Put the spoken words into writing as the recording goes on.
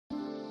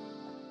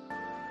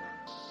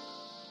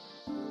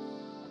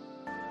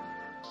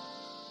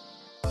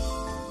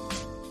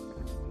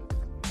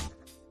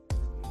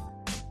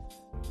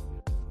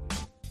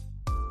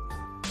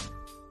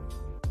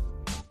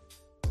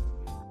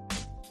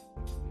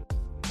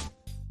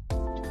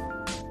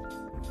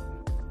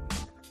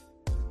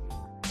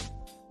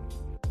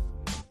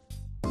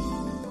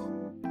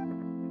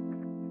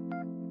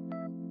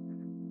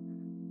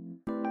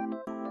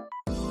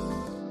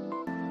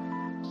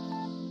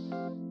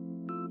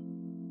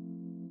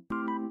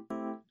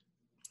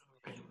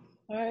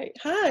All right.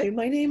 Hi,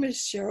 my name is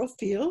Cheryl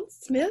Field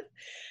Smith,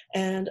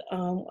 and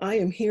I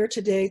am here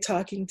today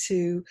talking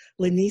to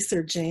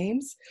Lenisa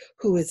James,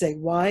 who is a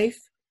wife,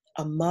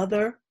 a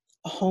mother,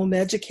 a home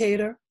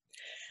educator.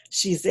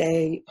 She's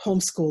a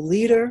homeschool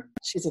leader.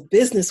 She's a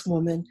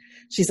businesswoman.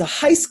 She's a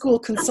high school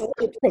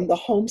consultant from the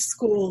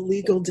Homeschool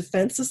Legal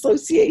Defense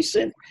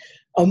Association,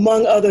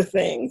 among other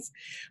things.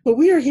 But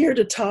we are here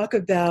to talk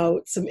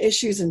about some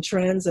issues and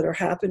trends that are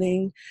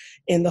happening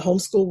in the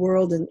homeschool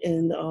world and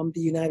in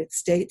the United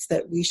States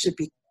that we should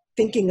be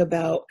thinking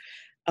about,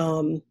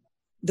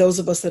 those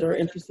of us that are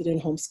interested in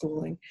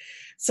homeschooling.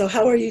 So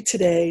how are you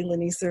today,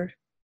 Lenisa?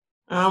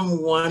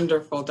 I'm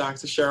wonderful,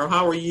 Dr. Cheryl.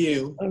 How are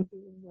you? I'm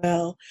doing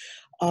well.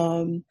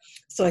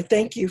 So I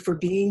thank you for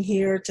being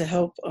here to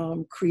help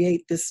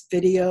create this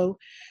video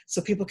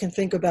so people can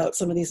think about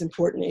some of these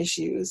important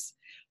issues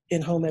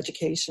in home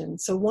education.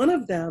 So one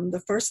of them, the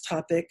first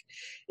topic,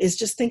 is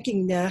just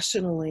thinking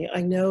nationally.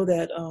 I know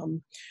that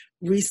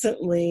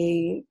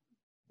recently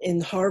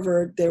in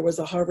Harvard, there was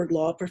a Harvard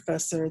law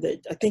professor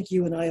that I think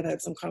you and I have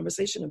had some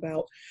conversation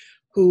about,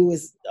 who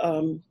has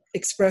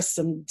expressed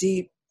some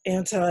deep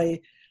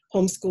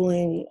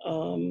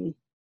anti-homeschooling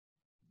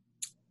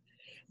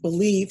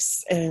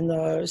beliefs,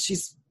 and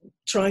she's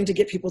trying to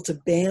get people to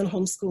ban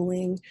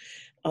homeschooling.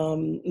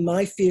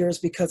 My fear is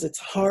because it's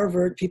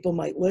Harvard, people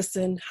might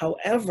listen.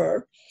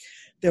 However,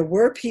 there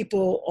were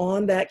people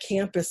on that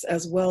campus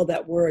as well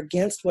that were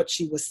against what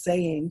she was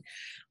saying.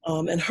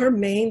 And her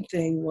main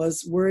thing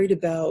was worried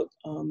about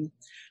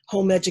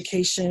home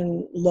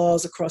education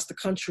laws across the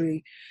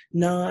country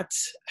not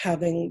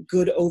having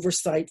good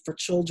oversight for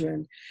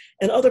children.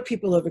 And other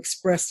people have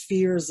expressed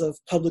fears of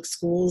public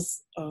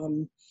schools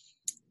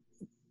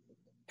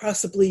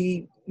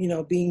possibly,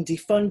 being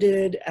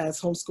defunded as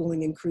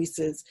homeschooling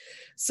increases.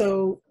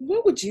 So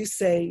what would you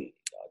say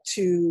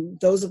to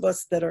those of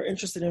us that are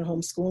interested in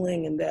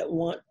homeschooling and that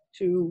want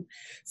to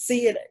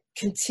see it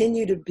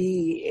continue to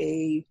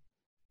be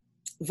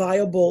a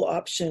viable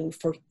option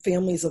for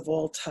families of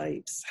all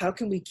types? How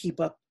can we keep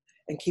up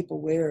and keep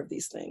aware of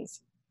these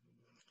things?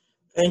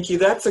 Thank you.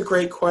 That's a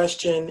great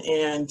question.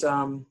 And,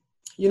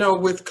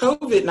 with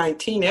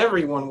COVID-19,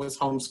 everyone was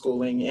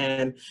homeschooling.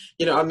 And,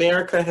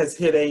 America has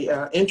hit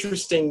a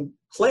interesting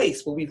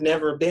place where we've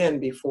never been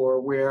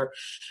before, where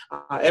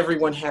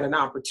everyone had an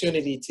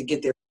opportunity to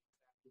get their,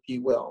 if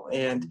you will.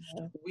 And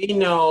we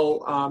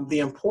know the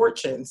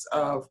importance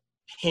of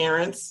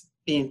parents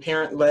being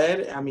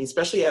parent-led. I mean,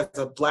 especially as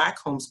a Black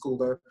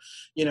homeschooler,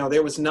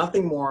 there was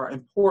nothing more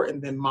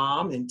important than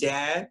mom and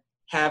dad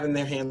having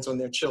their hands on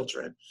their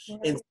children.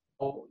 Right. And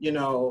so,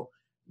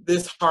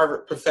 this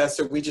Harvard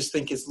professor, we just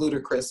think it's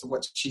ludicrous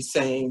what she's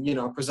saying,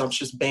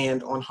 presumptuous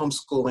ban on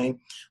homeschooling.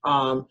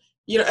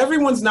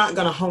 Everyone's not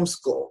going to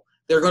homeschool.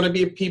 There are going to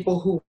be people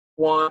who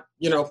want,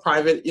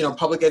 private,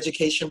 public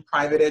education,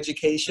 private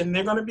education.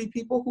 There are going to be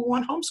people who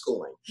want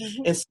homeschooling.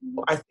 Mm-hmm. And so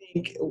I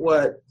think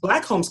what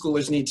Black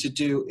homeschoolers need to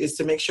do is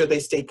to make sure they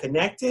stay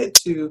connected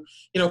to,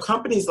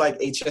 companies like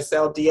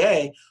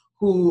HSLDA,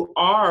 who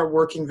are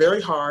working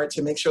very hard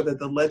to make sure that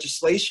the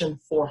legislation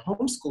for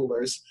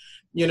homeschoolers,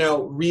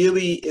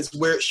 really is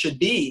where it should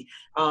be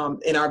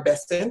in our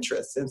best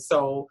interests. And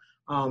so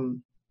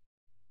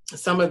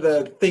some of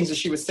the things that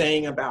she was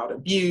saying about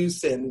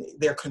abuse and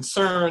their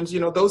concerns,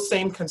 those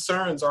same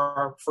concerns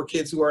are for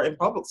kids who are in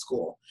public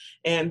school.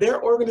 And there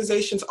are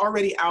organizations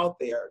already out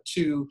there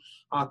to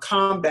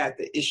combat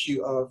the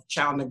issue of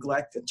child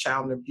neglect and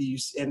child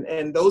abuse.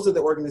 And those are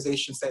the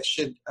organizations that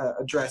should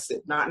address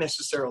it, not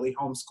necessarily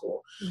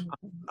homeschool. Mm-hmm.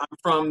 I'm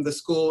from the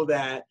school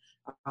that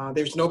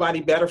there's nobody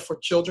better for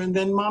children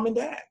than mom and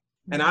dad.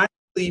 Mm-hmm. And I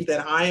believe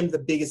that I am the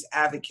biggest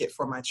advocate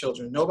for my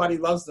children. Nobody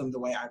loves them the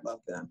way I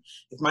love them.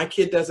 If my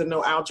kid doesn't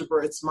know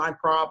algebra, it's my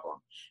problem.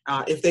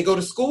 If they go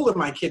to school and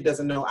my kid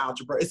doesn't know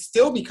algebra, it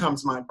still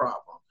becomes my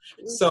problem.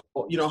 So,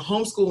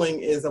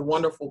 homeschooling is a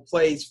wonderful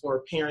place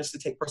for parents to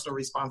take personal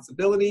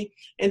responsibility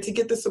and to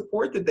get the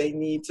support that they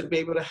need to be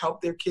able to help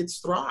their kids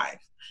thrive.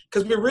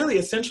 Because we're really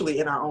essentially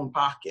in our own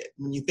pocket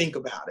when you think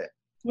about it.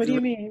 What do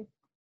you mean?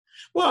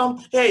 Well,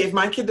 hey, if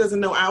my kid doesn't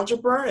know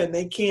algebra and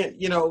they can't,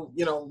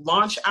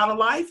 launch out of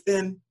life,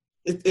 then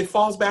it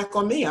falls back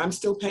on me. I'm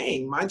still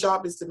paying. My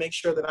job is to make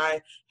sure that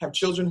I have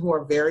children who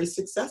are very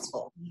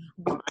successful.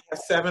 I have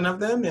 7 of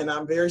them, and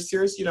I'm very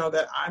serious,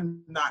 that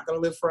I'm not going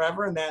to live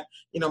forever, and that,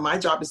 my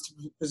job is to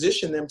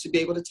position them to be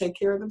able to take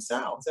care of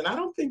themselves. And I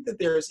don't think that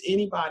there's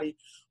anybody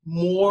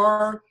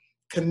more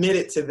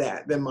committed to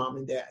that than mom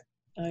and dad.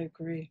 I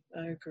agree.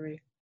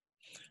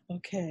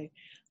 Okay.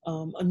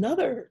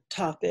 Another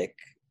topic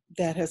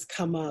that has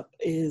come up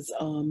is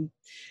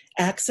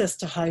access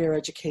to higher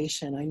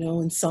education. I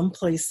know in some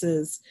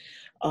places,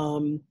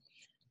 home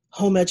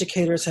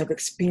educators have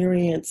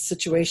experienced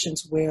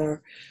situations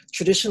where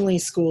traditionally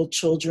schooled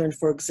children,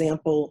 for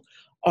example,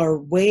 are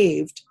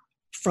waived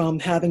from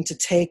having to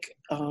take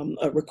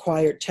a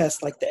required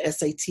test like the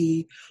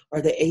SAT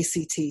or the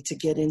ACT to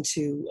get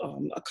into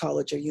a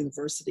college or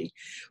university.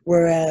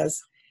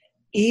 Whereas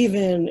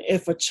even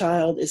if a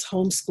child is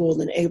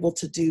homeschooled and able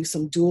to do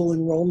some dual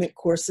enrollment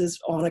courses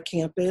on a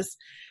campus,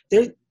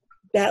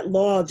 that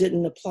law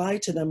didn't apply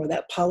to them, or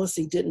that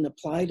policy didn't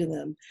apply to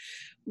them.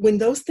 When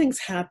those things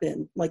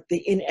happen, like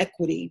the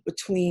inequity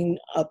between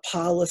a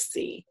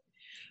policy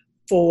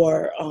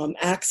for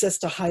access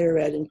to higher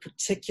ed in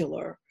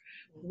particular,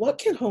 what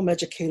can home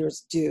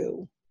educators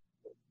do?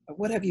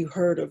 What have you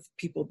heard of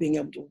people being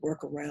able to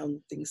work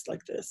around things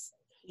like this?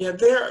 Yeah,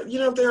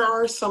 there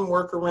are some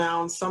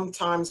workarounds.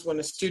 Sometimes when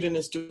a student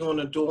is doing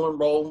a dual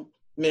enrollment,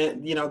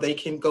 they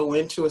can go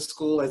into a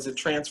school as a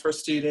transfer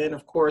student.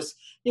 Of course,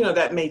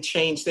 that may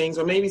change things,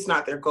 or maybe it's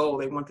not their goal.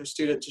 They want their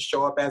student to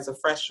show up as a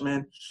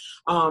freshman.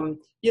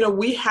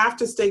 We have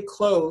to stay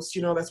close.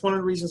 That's one of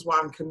the reasons why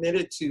I'm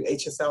committed to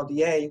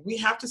HSLDA. We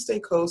have to stay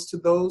close to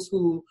those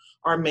who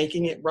are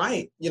making it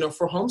right,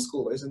 for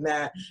homeschoolers, and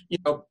that,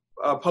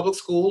 public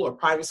school or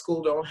private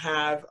school don't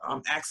have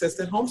access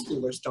that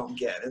homeschoolers don't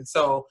get. And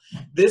so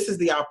this is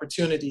the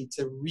opportunity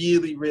to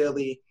really,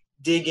 really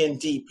dig in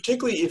deep,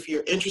 particularly if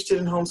you're interested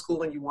in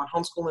homeschooling, you want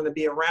homeschooling to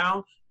be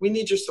around. We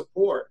need your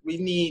support. We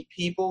need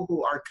people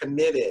who are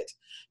committed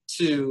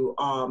to,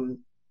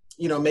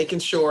 making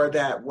sure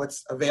that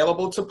what's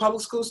available to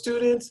public school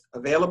students,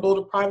 available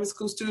to private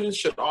school students,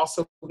 should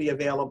also be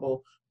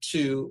available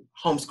to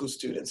homeschool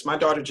students. My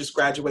daughter just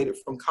graduated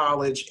from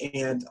college,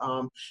 and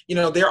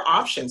there are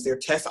options, there are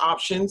test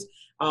options.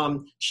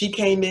 She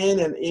came in,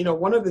 and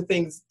one of the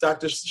things,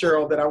 Dr.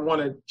 Cheryl, that I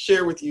want to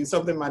share with you,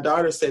 something my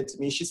daughter said to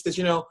me. She says,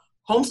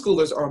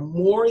 homeschoolers are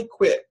more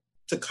equipped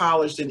to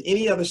college than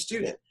any other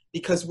student,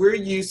 because we're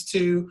used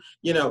to,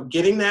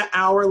 getting that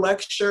hour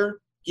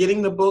lecture,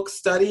 getting the book,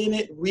 studying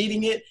it,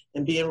 reading it,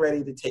 and being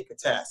ready to take a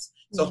test.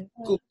 So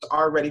schools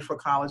are ready for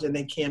college, and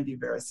they can be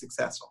very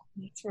successful.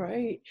 That's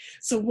right.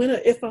 So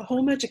if a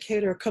home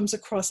educator comes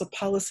across a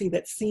policy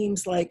that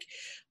seems like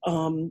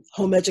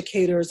home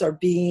educators are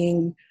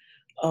being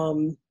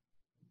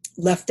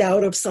left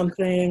out of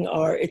something,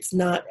 or it's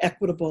not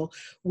equitable,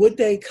 would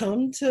they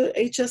come to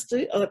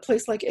a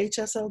place like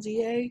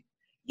HSLDA?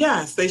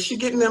 Yes, they should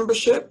get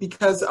membership,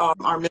 because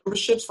our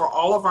memberships, for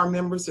all of our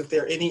members, if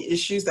there are any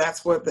issues,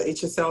 that's what the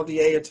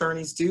HSLDA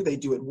attorneys do. They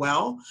do it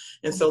well.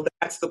 And so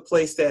that's the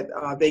place that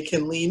they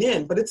can lean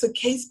in. But it's a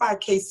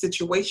case-by-case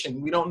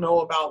situation. We don't know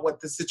about what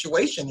the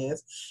situation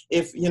is.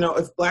 If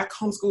Black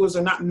homeschoolers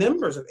are not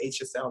members of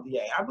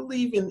HSLDA, I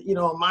believe in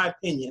my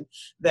opinion,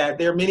 that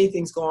there are many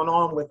things going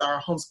on with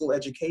our homeschool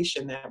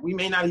education that we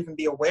may not even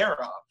be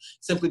aware of,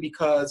 simply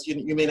because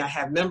you may not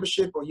have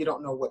membership, or you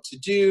don't know what to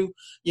do,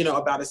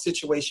 about a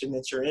situation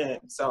that you're in.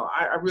 So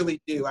I really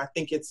do. I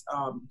think it's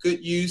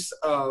good use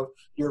of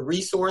your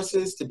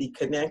resources to be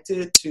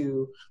connected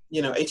to,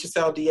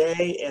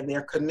 HSLDA and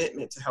their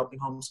commitment to helping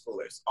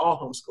homeschoolers, all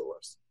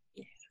homeschoolers.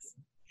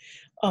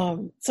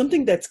 Yes.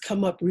 Something that's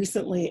come up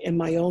recently in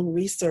my own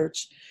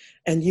research,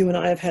 and you and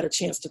I have had a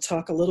chance to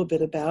talk a little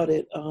bit about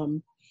it.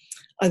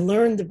 I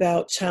learned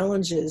about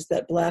challenges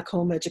that Black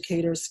home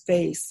educators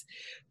face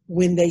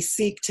when they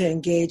seek to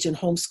engage in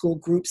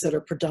homeschool groups that are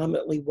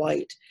predominantly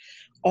white,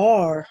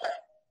 or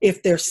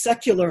if they're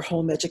secular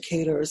home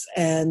educators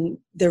and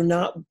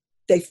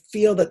they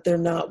feel that they're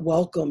not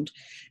welcomed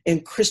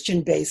in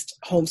Christian-based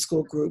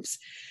homeschool groups.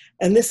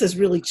 And this is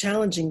really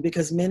challenging,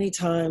 because many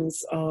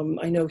times,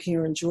 I know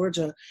here in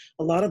Georgia,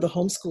 a lot of the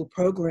homeschool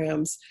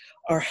programs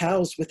are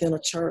housed within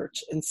a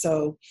church. And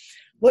so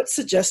what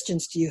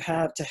suggestions do you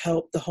have to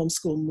help the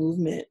homeschool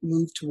movement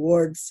move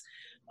towards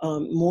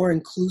more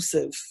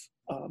inclusive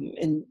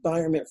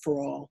environment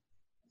for all?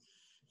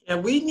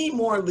 And we need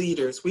more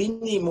leaders. We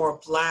need more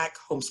Black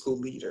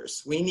homeschool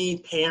leaders. We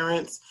need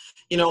parents.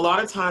 A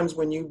lot of times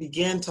when you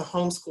begin to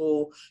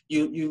homeschool,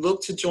 you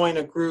look to join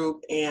a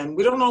group, and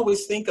we don't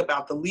always think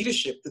about the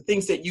leadership, the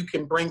things that you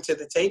can bring to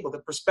the table, the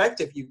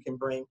perspective you can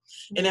bring.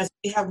 And as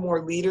we have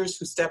more leaders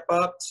who step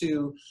up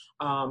to,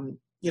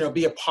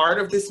 be a part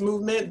of this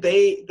movement,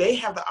 they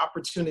have the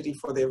opportunity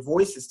for their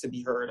voices to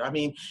be heard. I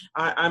mean,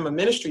 I'm a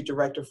ministry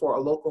director for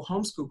a local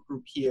homeschool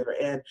group here,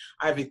 and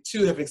I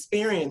too have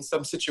experienced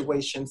some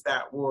situations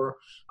that were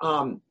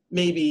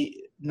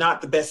maybe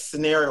not the best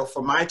scenario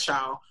for my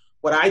child.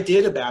 What I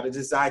did about it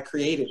is I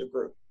created a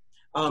group.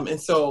 And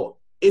so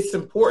it's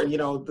important,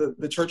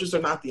 the churches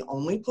are not the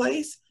only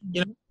place,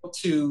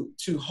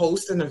 to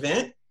host an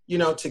event,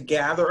 to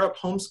gather up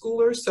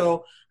homeschoolers.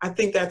 So I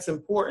think that's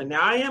important.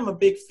 Now, I am a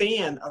big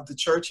fan of the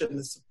church and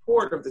the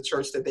support of the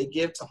church that they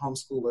give to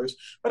homeschoolers,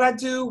 but I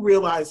do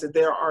realize that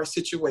there are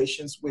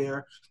situations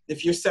where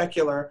if you're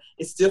secular,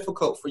 it's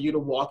difficult for you to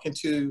walk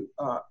into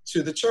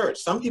to the church.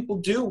 Some people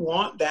do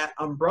want that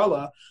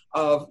umbrella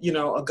of,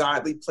 a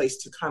godly place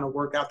to kind of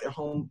work out their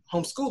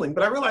homeschooling,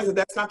 but I realize that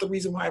that's not the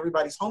reason why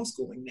everybody's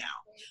homeschooling now.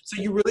 So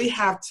you really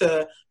have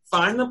to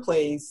find the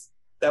place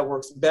that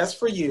works best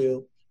for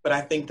you. But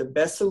I think the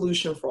best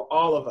solution for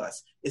all of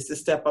us is to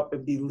step up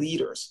and be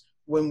leaders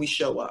when we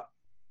show up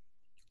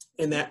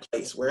in that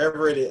place,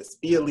 wherever it is.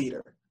 Be a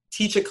leader.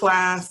 Teach a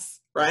class,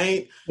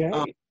 right?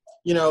 Right.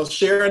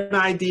 share an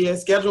idea,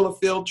 schedule a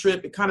field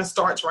trip. It kind of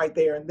starts right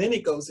there, and then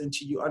it goes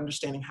into you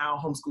understanding how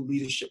homeschool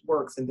leadership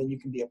works, and then you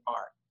can be a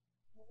part.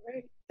 All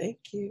right, thank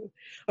you.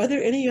 Are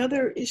there any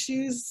other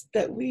issues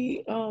that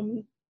we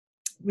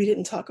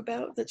didn't talk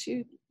about that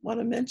you want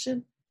to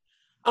mention?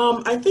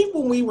 I think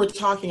when we were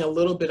talking a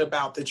little bit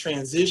about the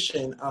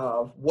transition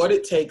of what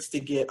it takes to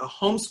get a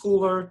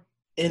homeschooler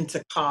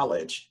into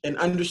college and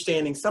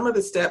understanding some of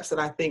the steps that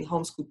I think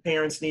homeschool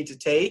parents need to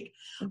take,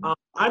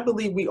 I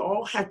believe we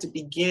all have to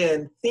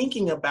begin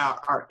thinking about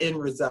our end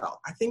result.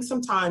 I think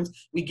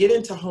sometimes we get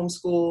into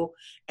homeschool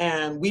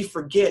and we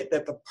forget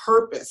that the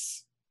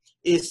purpose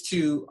is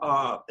to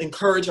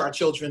encourage our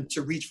children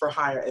to reach for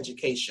higher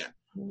education.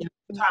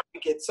 Sometimes we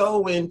get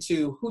so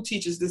into who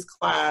teaches this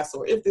class,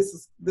 or if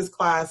this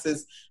class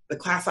is the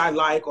class I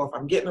like, or if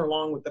I'm getting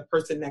along with the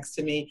person next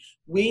to me.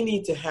 We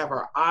need to have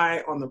our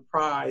eye on the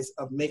prize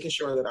of making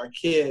sure that our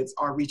kids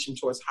are reaching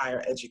towards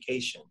higher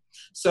education.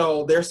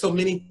 So there's so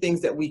many things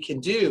that we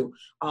can do.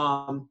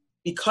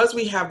 Because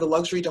we have the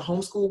luxury to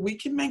homeschool, we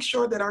can make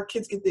sure that our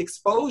kids get the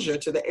exposure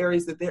to the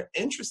areas that they're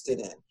interested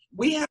in.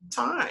 We have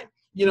time.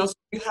 So if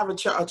you have a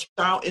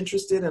child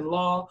interested in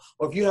law,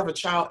 or if you have a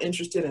child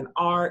interested in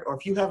art, or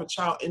if you have a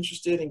child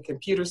interested in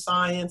computer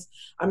science,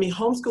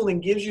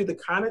 homeschooling gives you the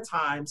kind of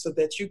time so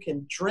that you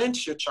can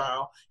drench your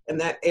child in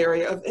that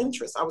area of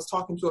interest. I was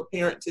talking to a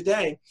parent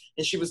today,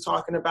 and she was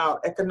talking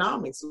about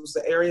economics. It was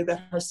the area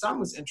that her son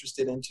was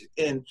interested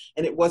in,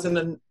 and it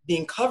wasn't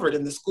being covered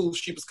in the school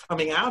she was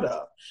coming out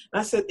of. And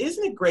I said,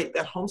 isn't it great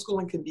that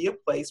homeschooling can be a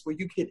place where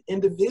you can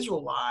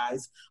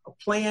individualize a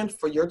plan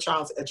for your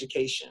child's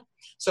education?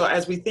 So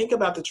as we think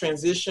about the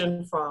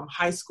transition from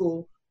high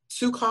school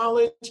to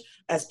college,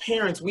 as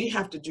parents, we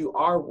have to do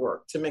our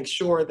work to make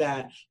sure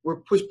that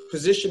we're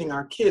positioning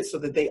our kids so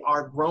that they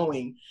are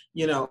growing,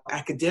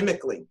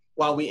 academically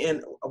while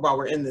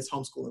we're in this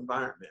homeschool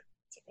environment.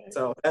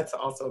 So that's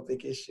also a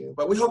big issue.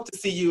 But we hope to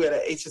see you at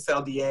a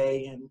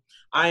HSLDA, and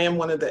I am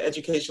one of the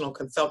educational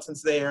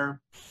consultants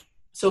there.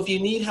 So if you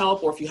need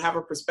help, or if you have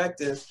a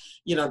perspective,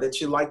 that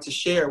you'd like to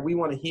share, we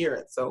want to hear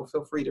it. So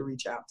feel free to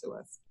reach out to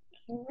us.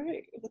 All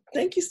right. Well,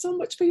 thank you so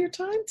much for your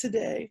time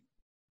today.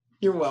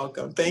 You're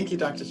welcome. Thank you,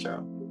 Dr.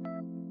 Cheryl.